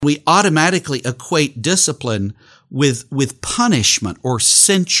We automatically equate discipline with punishment or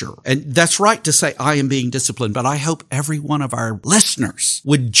censure. And that's right to say, I am being disciplined, but I hope every one of our listeners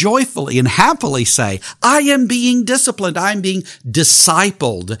would joyfully and happily say, I am being disciplined. I am being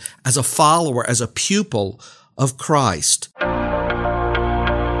discipled as a follower, as a pupil of Christ.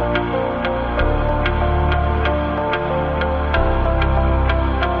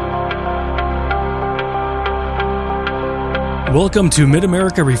 Welcome to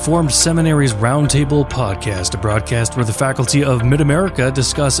Mid-America Reformed Seminary's Roundtable Podcast, a broadcast where the faculty of Mid-America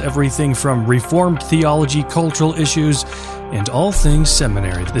discuss everything from Reformed theology, cultural issues, and all things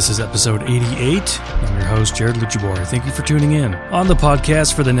seminary. This is episode 88. I'm your host, Jared Lucibor. Thank you for tuning in. On the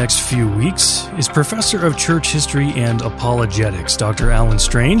podcast for the next few weeks is Professor of Church History and Apologetics, Dr. Alan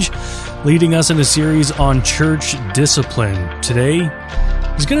Strange, leading us in a series on church discipline. Today,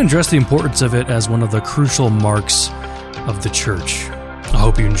 he's going to address the importance of it as one of the crucial marks of the church. I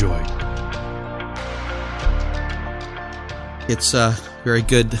hope you enjoy. It's very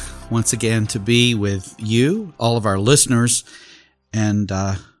good once again to be with you, all of our listeners, and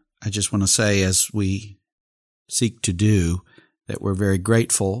I just want to say, as we seek to do, that we're very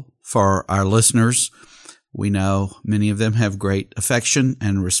grateful for our listeners. We know many of them have great affection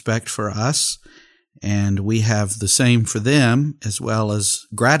and respect for us, and we have the same for them, as well as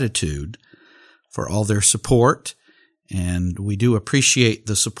gratitude for all their support. And we do appreciate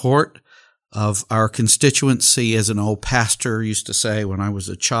the support of our constituency. As an old pastor used to say when I was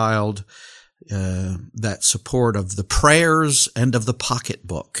a child, that support of the prayers and of the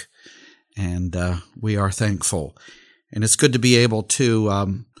pocketbook. And we are thankful. And it's good to be able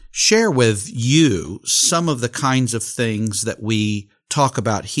to share with you some of the kinds of things that we talk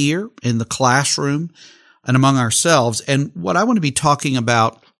about here in the classroom and among ourselves. And what I want to be talking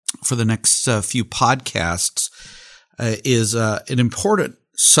about for the next few podcasts is an important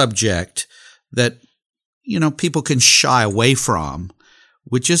subject that, people can shy away from,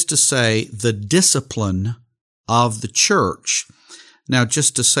 which is to say the discipline of the church. Now,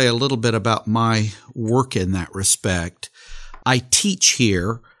 just to say a little bit about my work in that respect, I teach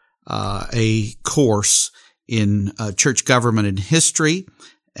here a course in church government and history,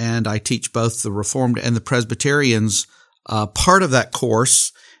 and I teach both the Reformed and the Presbyterians part of that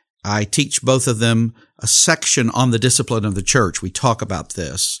course. I teach both of them a section on the discipline of the church. We talk about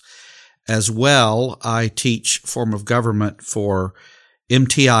this. As well, I teach form of government for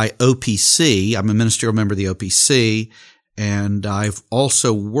MTI OPC. I'm a ministerial member of the OPC, and I've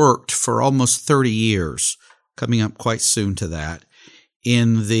also worked for almost 30 years, coming up quite soon to that,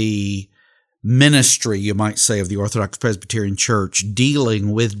 in the ministry, you might say, of the Orthodox Presbyterian Church,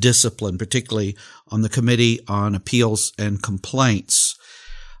 dealing with discipline, particularly on the Committee on Appeals and Complaints.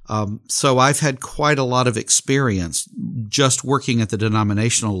 So I've had quite a lot of experience just working at the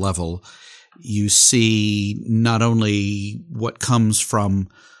denominational level. You see not only what comes from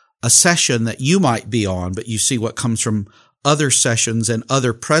a session that you might be on, but you see what comes from other sessions and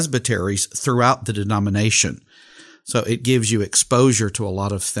other presbyteries throughout the denomination. So it gives you exposure to a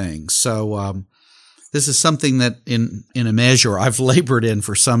lot of things. So this is something that in a measure I've labored in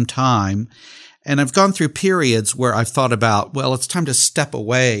for some time. And I've gone through periods where I've thought about, well, it's time to step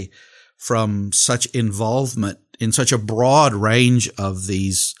away from such involvement in such a broad range of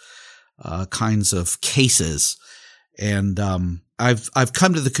these kinds of cases. And I've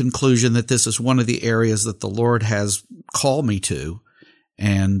come to the conclusion that this is one of the areas that the Lord has called me to.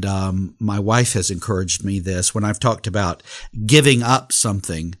 And my wife has encouraged me this. When I've talked about giving up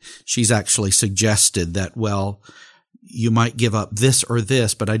something, she's actually suggested that, well, you might give up this or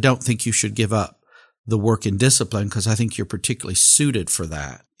this, but I don't think you should give up the work in discipline because I think you're particularly suited for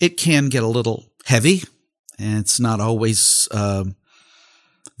that. It can get a little heavy, and it's not always the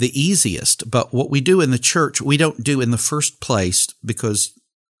easiest. But what we do in the church, we don't do in the first place because,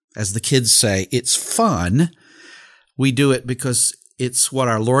 as the kids say, it's fun. We do it because it's what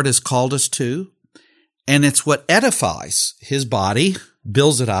our Lord has called us to, and it's what edifies His body,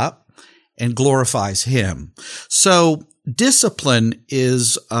 builds it up, and glorifies Him. So discipline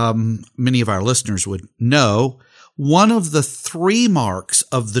is, many of our listeners would know, one of the three marks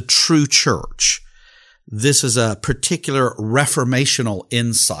of the true church. This is a particular reformational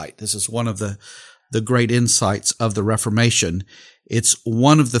insight. This is one of the great insights of the Reformation. It's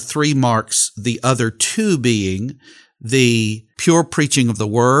one of the three marks, the other two being the pure preaching of the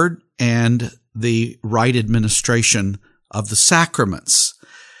Word and the right administration of the sacraments.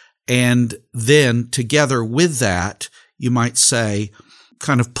 And then together with that, you might say,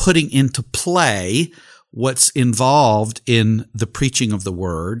 kind of putting into play what's involved in the preaching of the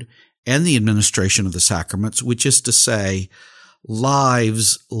Word and the administration of the sacraments, which is to say,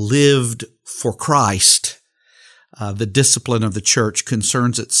 lives lived for Christ. The discipline of the church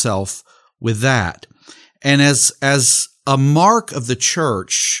concerns itself with that. And as a mark of the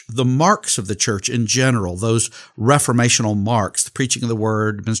church, the marks of the church in general, those reformational marks, the preaching of the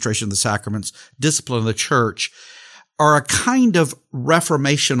word, administration of the sacraments, discipline of the church, are a kind of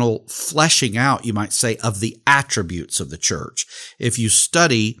reformational fleshing out, you might say, of the attributes of the church. If you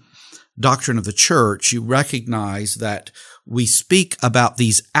study doctrine of the church, you recognize that we speak about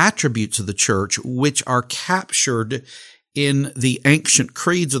these attributes of the church, which are captured in the ancient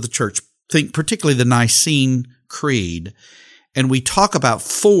creeds of the church. Think particularly the Nicene Creed. And we talk about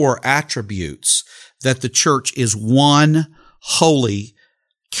 4 attributes: that the church is one, holy,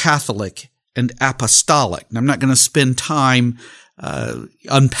 Catholic, and apostolic. And I'm not going to spend time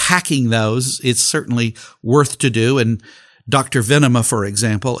unpacking those. It's certainly worth to do. And Dr. Venema, for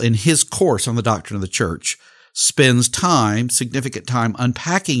example, in his course on the doctrine of the church, spends significant time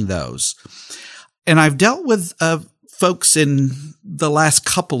unpacking those. And I've dealt with folks in the last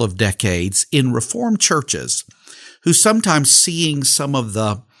couple of decades in Reformed churches who sometimes seeing some of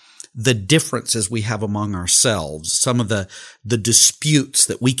the differences we have among ourselves, some of the disputes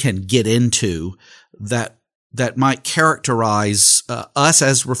that we can get into that might characterize us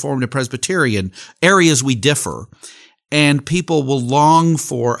as Reformed and Presbyterian, areas we differ. And people will long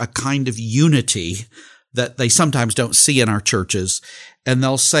for a kind of unity that they sometimes don't see in our churches. And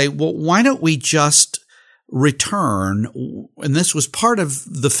they'll say, well, why don't we just return? And this was part of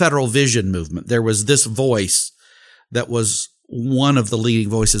the Federal Vision movement. There was this voice that was one of the leading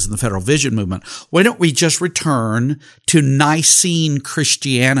voices in the Federal Vision movement. Why don't we just return to Nicene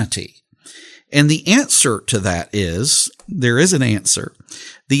Christianity? And the answer to that is, there is an answer.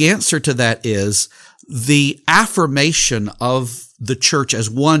 The answer to that is the affirmation of the church as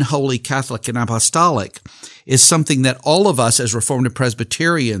one, holy, Catholic, and apostolic is something that all of us as Reformed and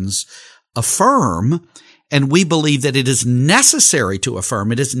Presbyterians affirm. And we believe that it is necessary to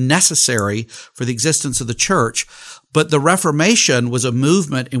affirm. It is necessary for the existence of the church. But the Reformation was a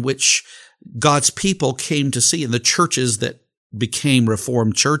movement in which God's people came to see, in the churches that became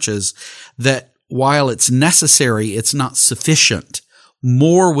Reformed churches, that while it's necessary, it's not sufficient.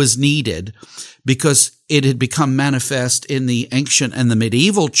 More was needed because it had become manifest in the ancient and the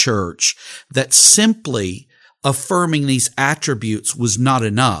medieval church that simply affirming these attributes was not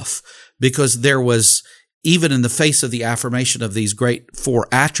enough, because there was, even in the face of the affirmation of these great 4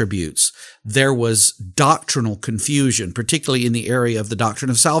 attributes, there was doctrinal confusion, particularly in the area of the doctrine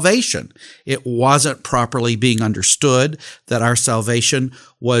of salvation. It wasn't properly being understood that our salvation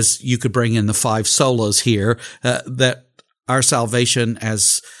was, you could bring in the 5 solas here, that our salvation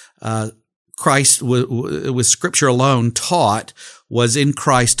as Christ with Scripture alone taught was in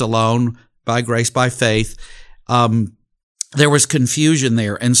Christ alone, by grace, by faith. There was confusion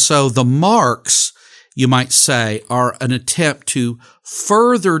there. And so the marks, you might say, are an attempt to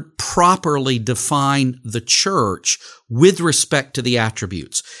further properly define the church with respect to the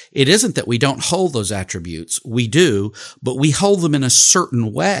attributes. It isn't that we don't hold those attributes. We do, but we hold them in a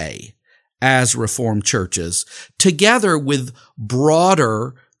certain way as Reformed churches, together with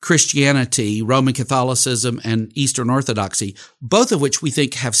broader Christianity, Roman Catholicism, and Eastern Orthodoxy, both of which we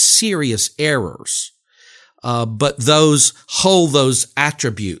think have serious errors. But those hold those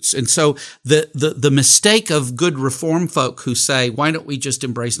attributes. And so the mistake of good Reformed folk who say, why don't we just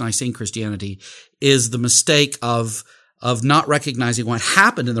embrace Nicene Christianity, is the mistake of not recognizing what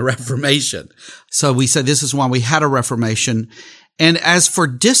happened in the Reformation. So we said this is why we had a Reformation. And as for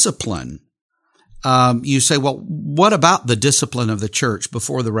discipline, you say, well, what about the discipline of the church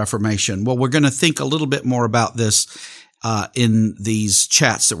before the Reformation? Well, we're going to think a little bit more about this in these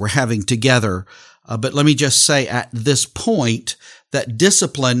chats that we're having together. But let me just say at this point that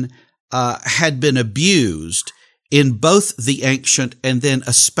discipline had been abused in both the ancient and then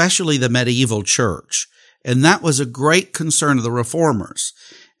especially the medieval church. And that was a great concern of the reformers.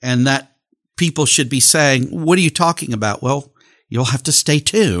 And that people should be saying, what are you talking about? Well, you'll have to stay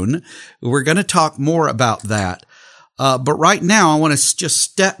tuned. We're going to talk more about that. But right now, I want to just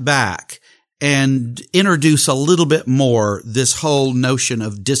step back and introduce a little bit more this whole notion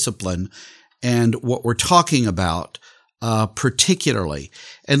of discipline and what we're talking about particularly.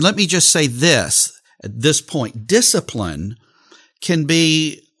 And let me just say this at this point. Discipline can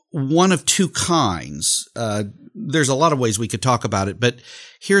be one of 2 kinds. There's a lot of ways we could talk about it, but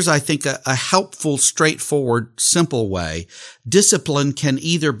here's, I think, a helpful, straightforward, simple way. Discipline can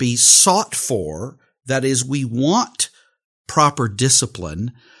either be sought for, that is, we want proper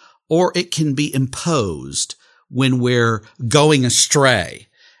discipline, or it can be imposed when we're going astray.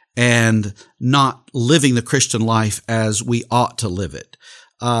 and not living the Christian life as we ought to live it.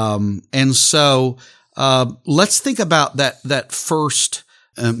 And so let's think about that first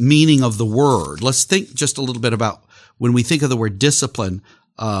meaning of the word. Let's think just a little bit about when we think of the word discipline.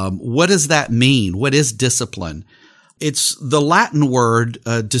 What does that mean? What is discipline? It's the Latin word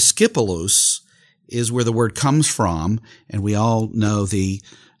discipulus is where the word comes from, and we all know the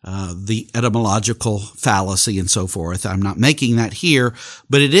etymological fallacy and so forth. I'm not making that here,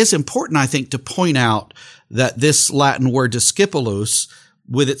 but it is important, I think, to point out that this Latin word discipulus,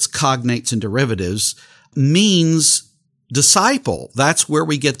 with its cognates and derivatives, means disciple. That's where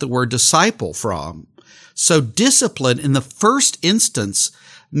we get the word disciple from. So discipline in the first instance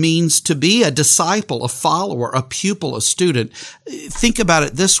means to be a disciple, a follower, a pupil, a student. Think about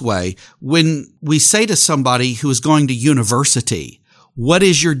it this way. When we say to somebody who is going to university, what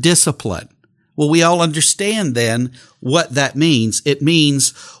is your discipline? Well, we all understand then what that means. It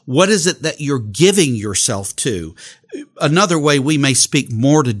means, what is it that you're giving yourself to? Another way we may speak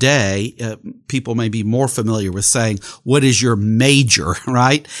more today, people may be more familiar with saying, what is your major,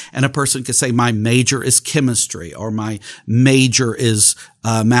 right? And a person could say, my major is chemistry, or my major is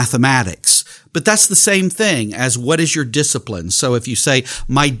mathematics. But that's the same thing as what is your discipline. So if you say,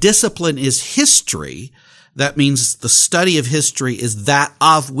 my discipline is history, that means the study of history is that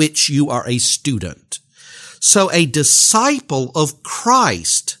of which you are a student. So a disciple of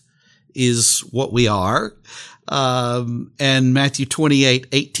Christ is what we are. And Matthew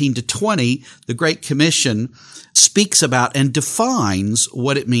 28:18-20, the Great Commission speaks about and defines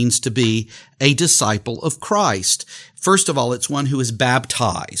what it means to be a disciple of Christ. First of all, it's one who is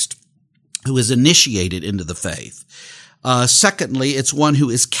baptized, who is initiated into the faith. Secondly, it's one who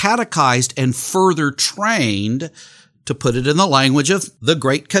is catechized and further trained, to put it in the language of the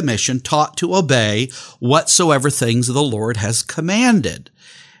Great Commission, taught to obey whatsoever things the Lord has commanded.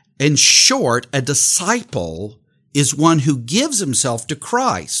 In short, a disciple is one who gives himself to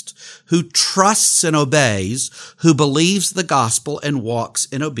Christ, who trusts and obeys, who believes the gospel and walks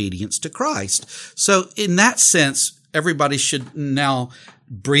in obedience to Christ. So in that sense, everybody should now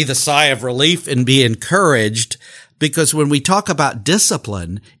breathe a sigh of relief and be encouraged, because when we talk about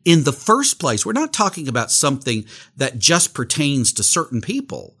discipline, in the first place, we're not talking about something that just pertains to certain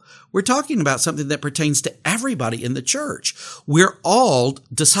people. We're talking about something that pertains to everybody in the church. We're all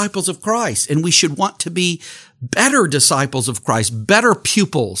disciples of Christ, and we should want to be better disciples of Christ, better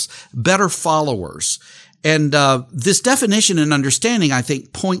pupils, better followers. And this definition and understanding, I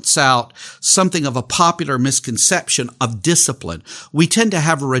think, points out something of a popular misconception of discipline. We tend to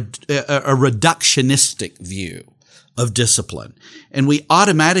have a reductionistic view of discipline, and we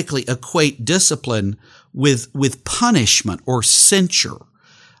automatically equate discipline with punishment or censure.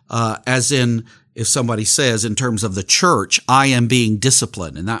 As in, if somebody says in terms of the church, I am being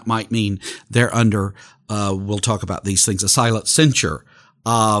disciplined, and that might mean they're under, we'll talk about these things, a silent censure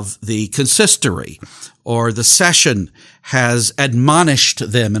of the consistory, or the session has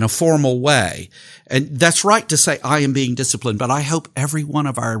admonished them in a formal way. And that's right to say, I am being disciplined, but I hope every one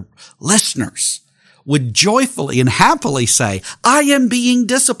of our listeners would joyfully and happily say, I am being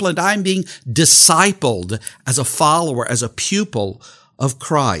disciplined. I am being discipled as a follower, as a pupil of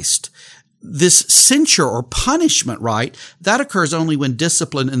Christ. This censure or punishment, right, that occurs only when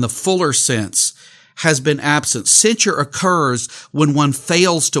discipline in the fuller sense has been absent. Censure occurs when one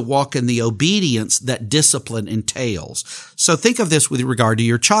fails to walk in the obedience that discipline entails. So think of this with regard to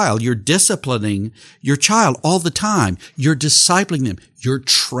your child. You're disciplining your child all the time. You're discipling them. You're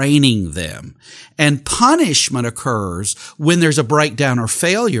training them. And punishment occurs when there's a breakdown or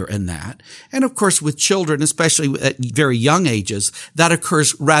failure in that. And of course, with children, especially at very young ages, that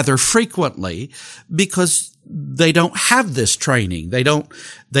occurs rather frequently because they don't have this training. They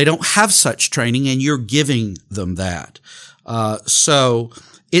don't have such training, and you're giving them that. So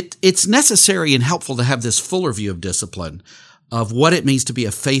it's necessary and helpful to have this fuller view of discipline, of what it means to be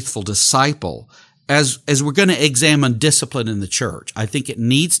a faithful disciple, as we're going to examine discipline in the church. I think it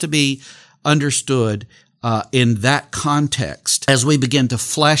needs to be understood in that context as we begin to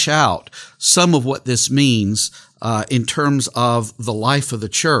flesh out some of what this means in terms of the life of the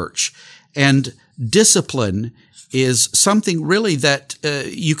church. And discipline is something really that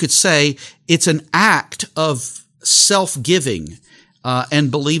you could say it's an act of self-giving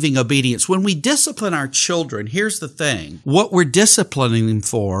and believing obedience. When we discipline our children, here's the thing. What we're disciplining them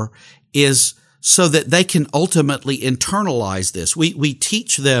for is so that they can ultimately internalize this. We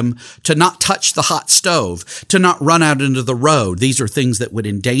teach them to not touch the hot stove, to not run out into the road. These are things that would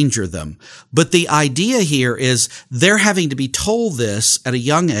endanger them. But the idea here is they're having to be told this at a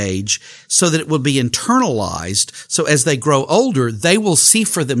young age so that it will be internalized. So as they grow older, they will see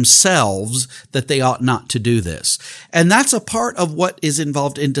for themselves that they ought not to do this. And that's a part of what is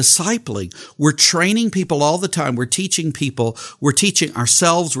involved in discipling. We're training people all the time. We're teaching people. We're teaching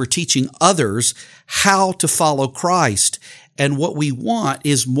ourselves. We're teaching others how to follow Christ. And what we want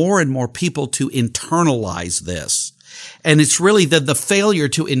is more and more people to internalize this. And it's really the failure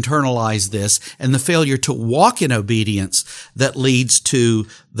to internalize this and the failure to walk in obedience that leads to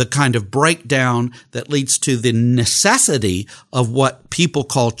the kind of breakdown, that leads to the necessity of what people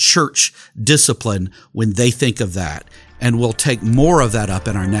call church discipline when they think of that. And we'll take more of that up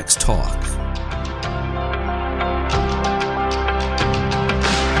in our next talk.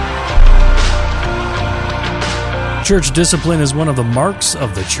 Church discipline is one of the marks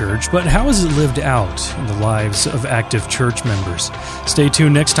of the church, but how is it lived out in the lives of active church members? Stay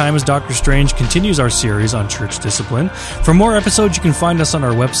tuned next time as Dr. Strange continues our series on church discipline. For more episodes, you can find us on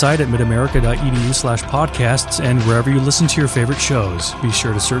our website at midamerica.edu/podcasts and wherever you listen to your favorite shows. Be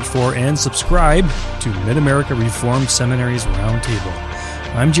sure to search for and subscribe to Mid-America Reformed Seminary's Roundtable.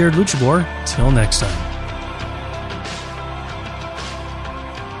 I'm Jared Luchabor. Till next time.